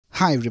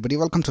Hi everybody,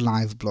 welcome to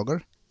Live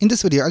Blogger. In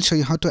this video, I'll show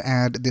you how to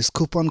add this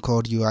coupon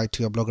code UI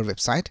to your Blogger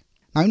website.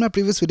 Now in my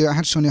previous video, I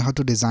had shown you how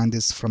to design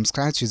this from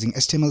scratch using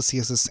HTML,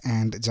 CSS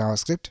and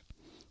JavaScript.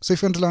 So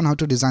if you want to learn how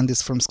to design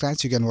this from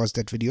scratch, you can watch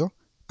that video.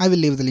 I will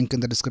leave the link in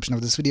the description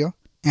of this video.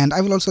 And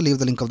I will also leave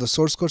the link of the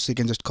source code so you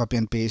can just copy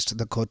and paste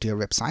the code to your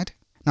website.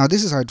 Now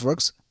this is how it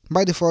works.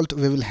 By default,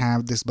 we will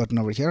have this button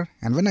over here.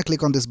 And when I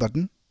click on this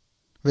button,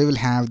 we will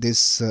have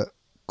this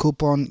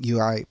coupon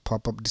UI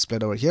pop-up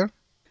displayed over here.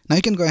 Now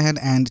you can go ahead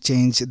and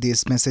change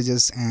these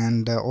messages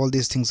and all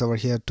these things over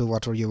here to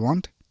whatever you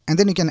want. And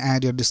then you can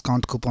add your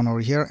discount coupon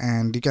over here,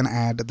 and you can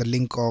add the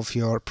link of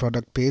your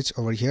product page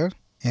over here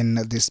in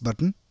this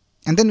button.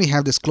 And then we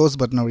have this close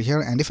button over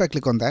here, and if I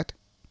click on that,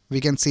 we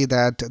can see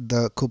that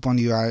the coupon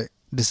UI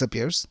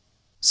disappears.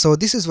 So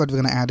this is what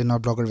we're going to add in our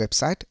Blogger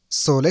website.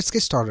 So let's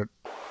get started.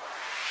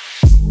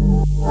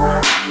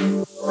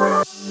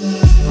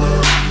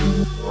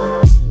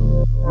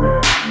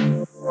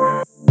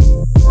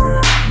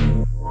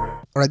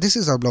 Alright, this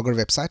is our Blogger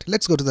website.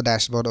 Let's go to the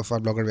dashboard of our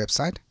Blogger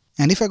website.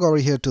 And if I go over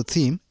here to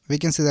theme, we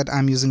can see that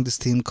I'm using this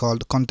theme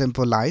called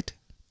Contempo Lite.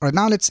 Alright,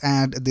 now let's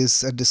add this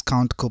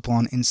discount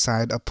coupon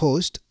inside a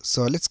post.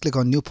 So let's click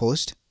on new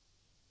post.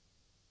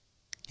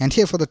 And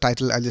here for the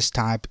title, I'll just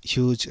type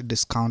huge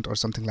discount or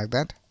something like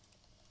that.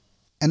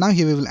 And now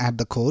here we will add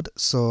the code.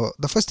 So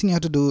the first thing you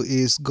have to do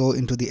is go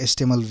into the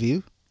HTML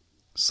view.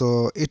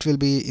 So it will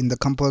be in the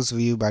compose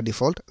view by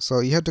default. So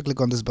you have to click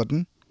on this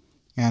button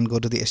and go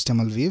to the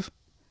HTML view.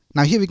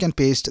 Now here we can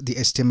paste the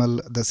HTML,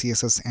 the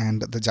CSS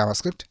and the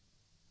JavaScript.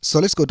 So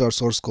let's go to our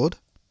source code.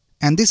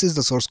 And this is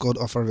the source code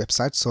of our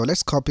website. So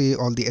let's copy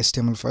all the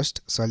HTML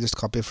first. So I'll just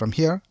copy from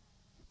here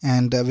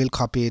and we'll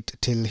copy it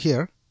till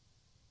here.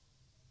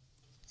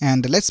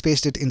 And let's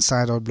paste it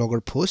inside our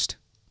Blogger post.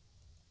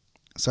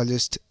 So I'll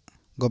just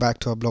go back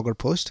to our Blogger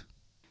post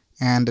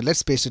and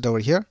let's paste it over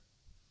here.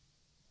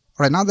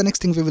 Alright, now the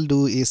next thing we will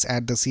do is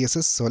add the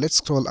CSS. So let's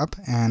scroll up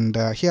and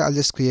here I'll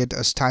just create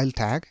a style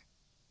tag.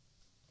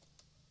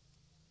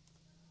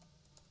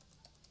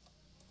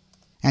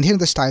 And here in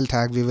the style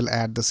tag, we will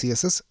add the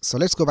CSS. So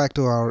let's go back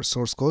to our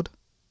source code.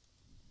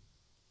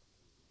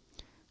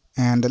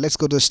 And let's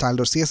go to the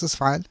style.css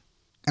file.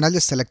 And I'll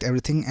just select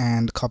everything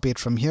and copy it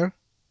from here.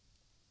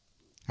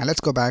 And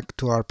let's go back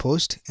to our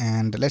post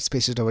and let's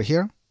paste it over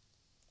here.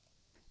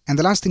 And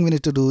the last thing we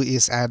need to do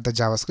is add the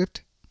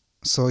JavaScript.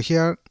 So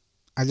here,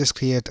 I'll just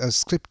create a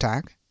script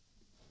tag.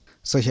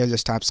 So here,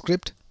 just type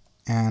script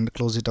and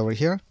close it over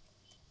here.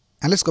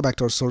 And let's go back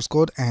to our source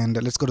code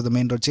and let's go to the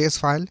main.js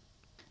file.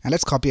 And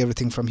let's copy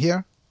everything from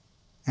here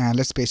and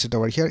let's paste it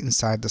over here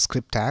inside the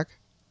script tag.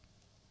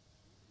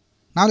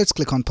 Now let's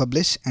click on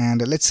publish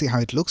and let's see how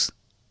it looks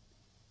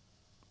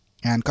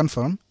and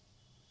confirm.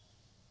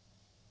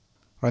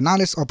 Right now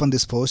let's open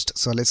this post.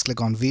 So let's click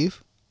on view.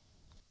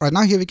 Right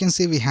now here we can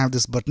see we have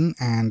this button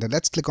and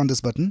let's click on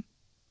this button.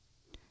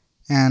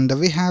 And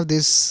we have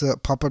this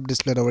pop-up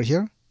displayed over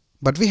here,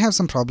 but we have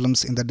some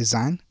problems in the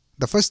design.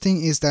 The first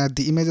thing is that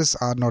the images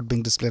are not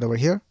being displayed over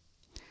here.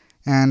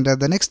 And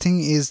the next thing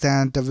is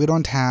that we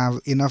don't have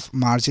enough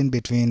margin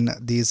between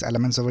these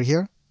elements over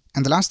here.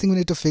 And the last thing we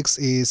need to fix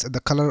is the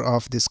color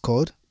of this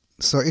code.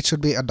 So it should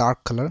be a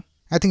dark color.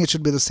 I think it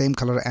should be the same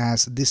color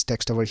as this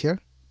text over here.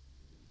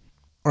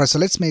 Alright, so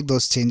let's make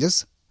those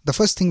changes. The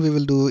first thing we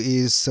will do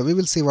is we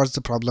will see what's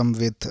the problem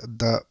with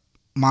the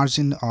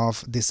margin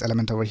of this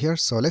element over here.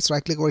 So let's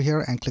right click over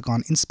here and click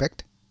on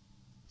inspect.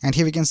 And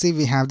here we can see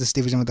we have this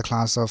division with the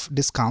class of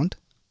discount.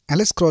 And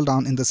let's scroll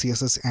down in the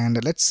CSS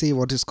and let's see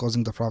what is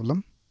causing the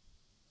problem.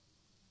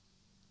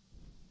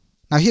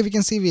 Now here we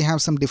can see we have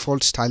some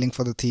default styling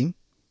for the theme.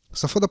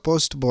 So for the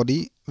post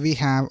body, we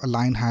have a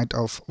line height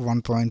of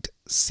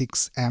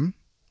 1.6 em.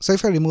 So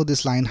if I remove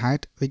this line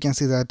height, we can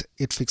see that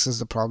it fixes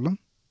the problem.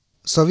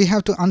 So we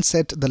have to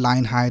unset the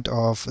line height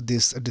of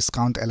this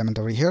discount element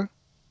over here.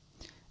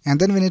 And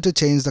then we need to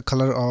change the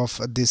color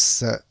of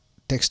this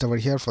text over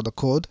here for the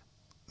code.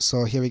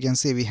 So here we can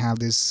see we have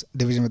this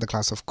division with the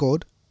class of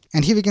code.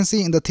 And here we can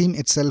see in the theme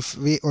itself,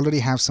 we already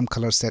have some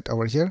color set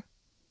over here.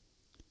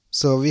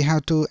 So we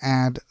have to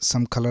add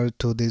some color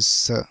to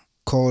this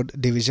code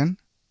division.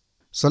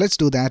 So let's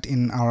do that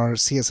in our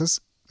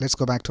CSS. Let's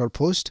go back to our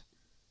post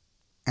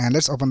and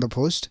let's open the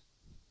post.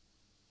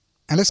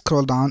 And let's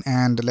scroll down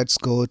and let's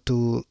go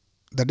to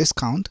the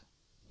discount.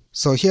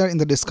 So here in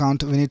the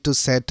discount, we need to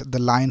set the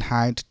line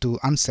height to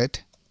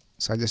unset.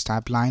 So I just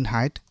type line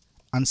height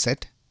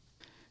unset.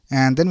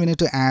 And then we need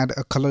to add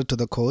a color to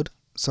the code.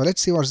 So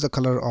let's see what's the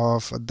color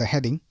of the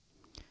heading.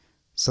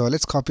 So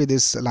let's copy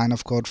this line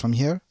of code from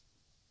here.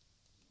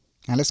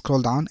 And let's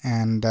scroll down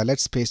and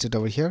let's paste it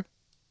over here.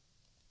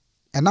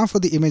 And now for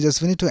the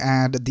images, we need to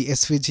add the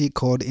SVG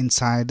code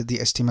inside the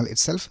HTML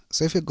itself.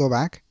 So if you go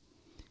back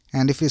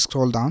and if we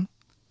scroll down,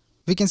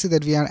 we can see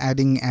that we are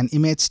adding an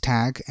image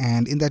tag,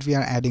 and in that we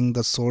are adding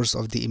the source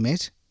of the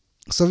image.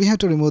 So we have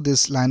to remove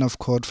this line of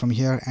code from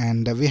here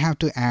and we have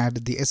to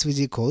add the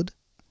SVG code.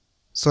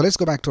 So let's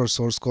go back to our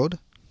source code.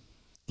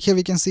 Here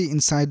we can see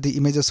inside the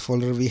images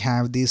folder we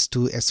have these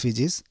two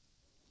SVGs.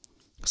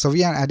 So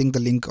we are adding the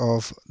link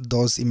of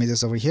those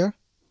images over here.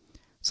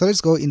 So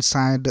let's go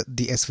inside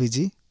the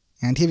SVG,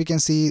 and here we can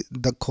see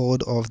the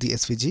code of the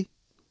SVG.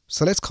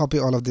 So let's copy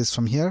all of this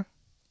from here,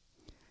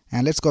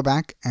 and let's go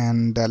back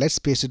and let's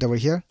paste it over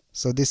here.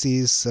 So this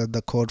is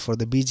the code for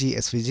the BG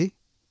SVG.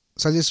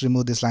 So I'll just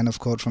remove this line of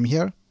code from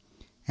here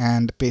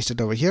and paste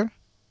it over here.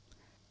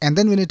 And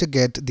then we need to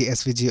get the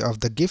SVG of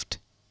the gift.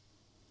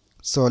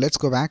 So let's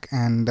go back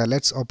and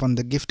let's open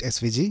the gift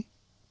SVG,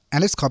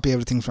 and let's copy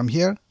everything from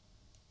here,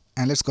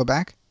 and let's go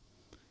back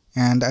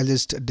and I'll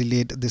just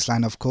delete this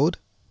line of code,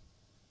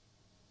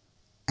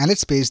 and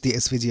let's paste the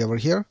SVG over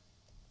here.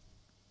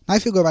 Now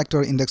if you go back to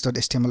our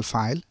index.html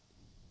file,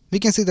 we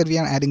can see that we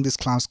are adding this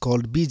class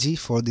called BG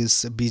for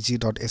this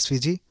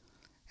bg.svg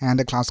and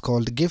a class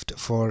called gift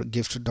for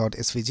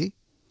gift.svg.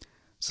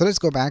 So let's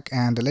go back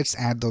and let's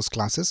add those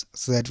classes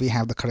so that we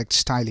have the correct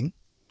styling.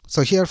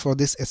 So here for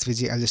this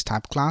SVG, I'll just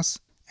type class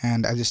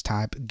and I'll just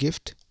type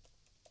gift.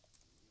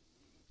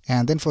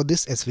 And then for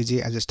this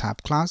SVG, I'll just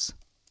type class,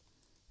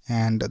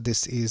 and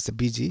this is the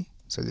BG.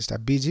 So just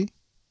type BG.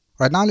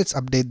 Right now let's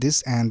update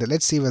this and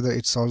let's see whether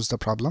it solves the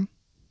problem.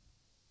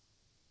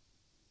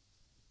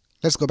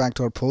 Let's go back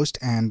to our post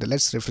and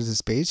let's refresh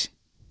this page.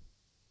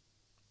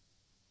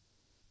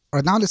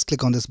 Right now let's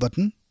click on this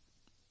button.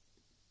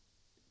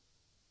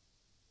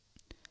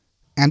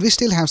 And we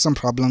still have some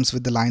problems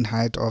with the line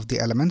height of the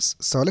elements.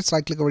 So let's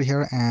right click over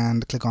here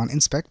and click on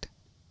inspect.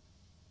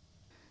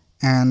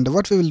 And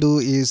what we will do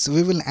is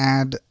we will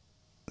add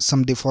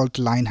some default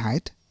line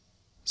height.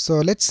 So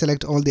let's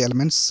select all the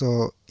elements.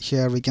 So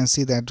here we can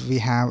see that we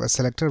have a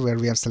selector where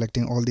we are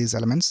selecting all these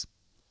elements.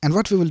 And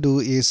what we will do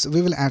is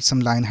we will add some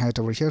line height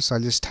over here. So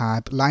I'll just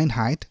type line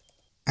height,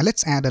 and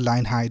let's add a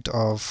line height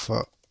of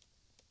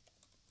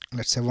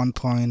let's say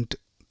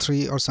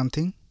 1.3 or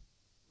something.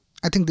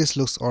 I think this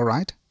looks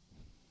alright.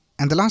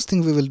 And the last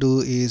thing we will do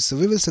is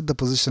we will set the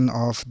position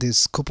of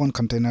this coupon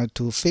container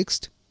to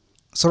fixed.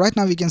 So right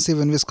now we can see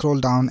when we scroll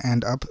down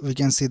and up, we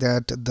can see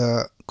that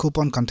the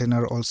coupon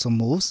container also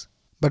moves,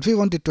 but we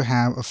want it to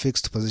have a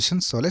fixed position.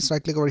 So let's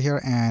right click over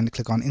here and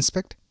click on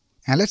inspect,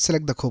 and let's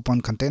select the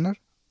coupon container.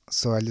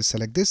 So I'll just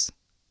select this,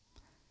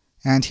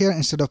 and here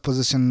instead of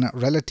position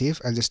relative,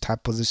 I'll just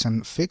type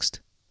position fixed.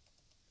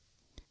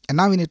 And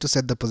now we need to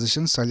set the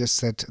position. So I'll just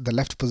set the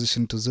left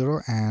position to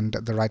 0 and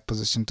the right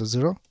position to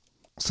 0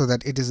 so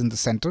that it is in the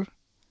center.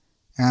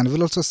 And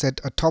we'll also set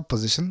a top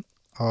position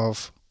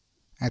of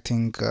I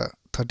think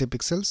 30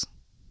 pixels.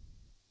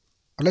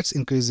 Or let's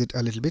increase it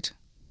a little bit.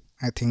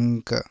 I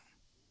think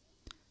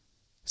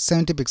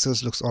 70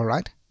 pixels looks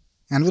alright.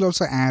 And we'll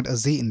also add a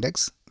z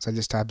index. So I'll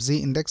just type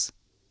z index,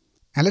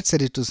 and let's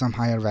set it to some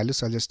higher value.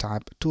 So I'll just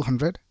type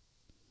 200.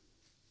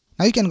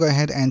 Now you can go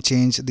ahead and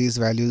change these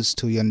values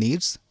to your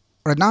needs.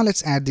 Right now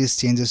let's add these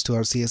changes to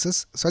our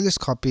CSS. So I'll just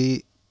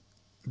copy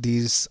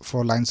these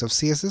 4 lines of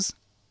CSS,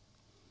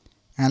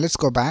 and let's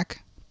go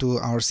back to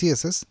our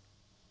CSS.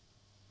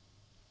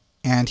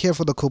 And here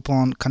for the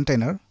coupon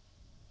container,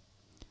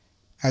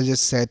 I'll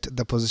just set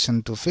the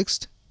position to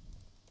fixed,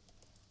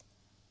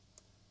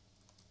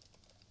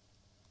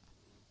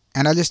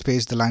 and I'll just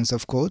paste the lines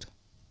of code.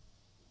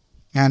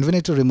 And we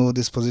need to remove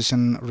this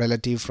position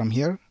relative from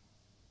here.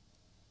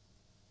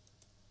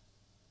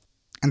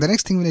 And the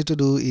next thing we need to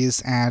do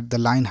is add the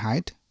line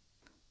height.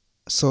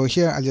 So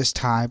here I'll just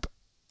type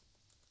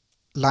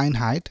line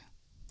height,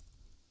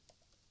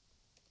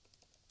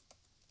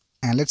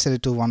 and let's set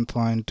it to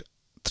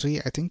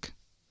 1.3 I think.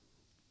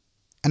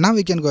 And now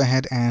we can go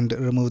ahead and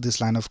remove this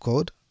line of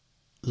code,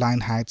 line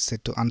height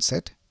set to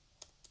unset.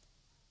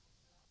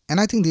 And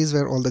I think these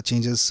were all the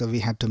changes we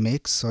had to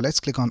make. So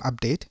let's click on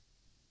update,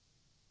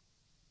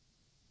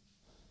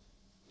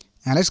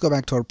 and let's go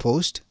back to our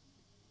post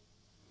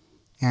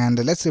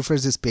and let's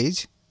refresh this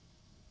page.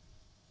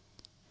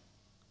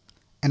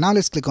 And now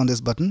let's click on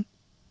this button,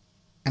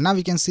 and now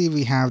we can see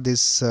we have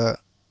this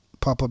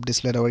pop-up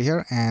displayed over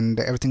here, and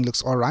everything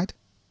looks alright.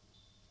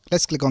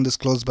 Let's click on this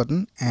close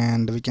button,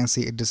 and we can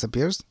see it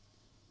disappears.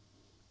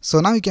 So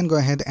now you can go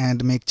ahead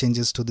and make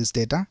changes to this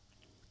data,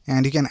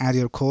 and you can add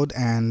your code.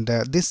 And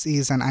this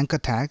is an anchor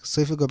tag. So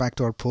if you go back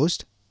to our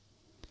post,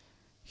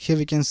 here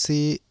we can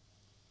see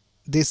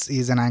this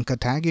is an anchor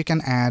tag. You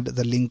can add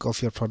the link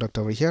of your product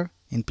over here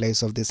in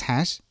place of this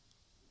hash.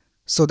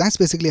 So that's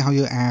basically how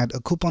you add a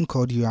coupon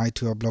code UI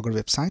to your Blogger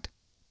website.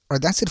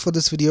 Alright, that's it for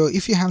this video.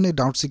 If you have any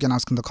doubts, you can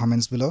ask in the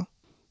comments below.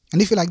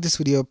 And if you like this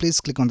video,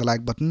 please click on the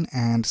like button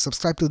and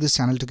subscribe to this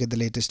channel to get the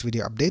latest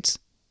video updates.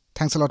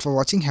 Thanks a lot for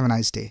watching. Have a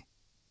nice day.